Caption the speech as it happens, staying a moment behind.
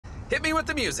Hit me with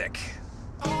the music.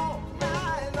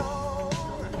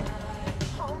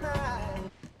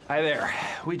 Hi there.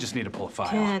 We just need to pull a file.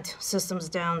 Can't. System's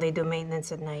down. They do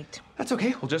maintenance at night. That's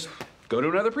okay. We'll just go to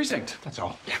another precinct. That's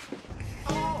all. Yeah.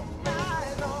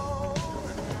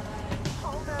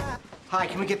 Hi,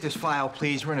 can we get this file,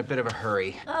 please? We're in a bit of a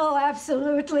hurry. Oh,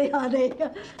 absolutely, honey.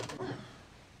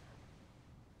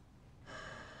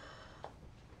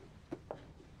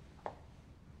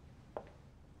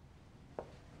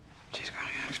 She's going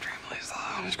extremely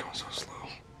slow. It's going so slow.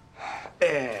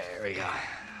 There we go.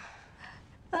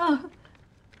 Oh,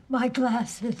 my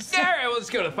glasses. All right, well, let's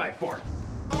go to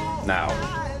 5-4. Now.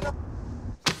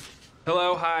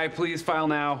 Hello, hi, please file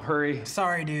now. Hurry.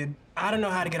 Sorry, dude. I don't know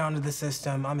how to get onto the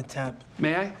system. I'm a temp.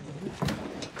 May I?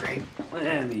 Great.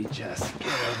 Let me just get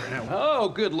over now. Oh,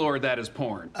 good Lord, that is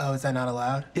porn. Oh, is that not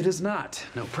allowed? It is not.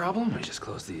 No problem. Let me just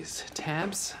close these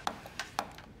tabs.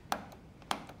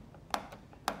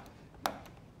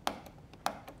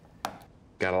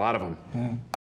 Got a lot of them.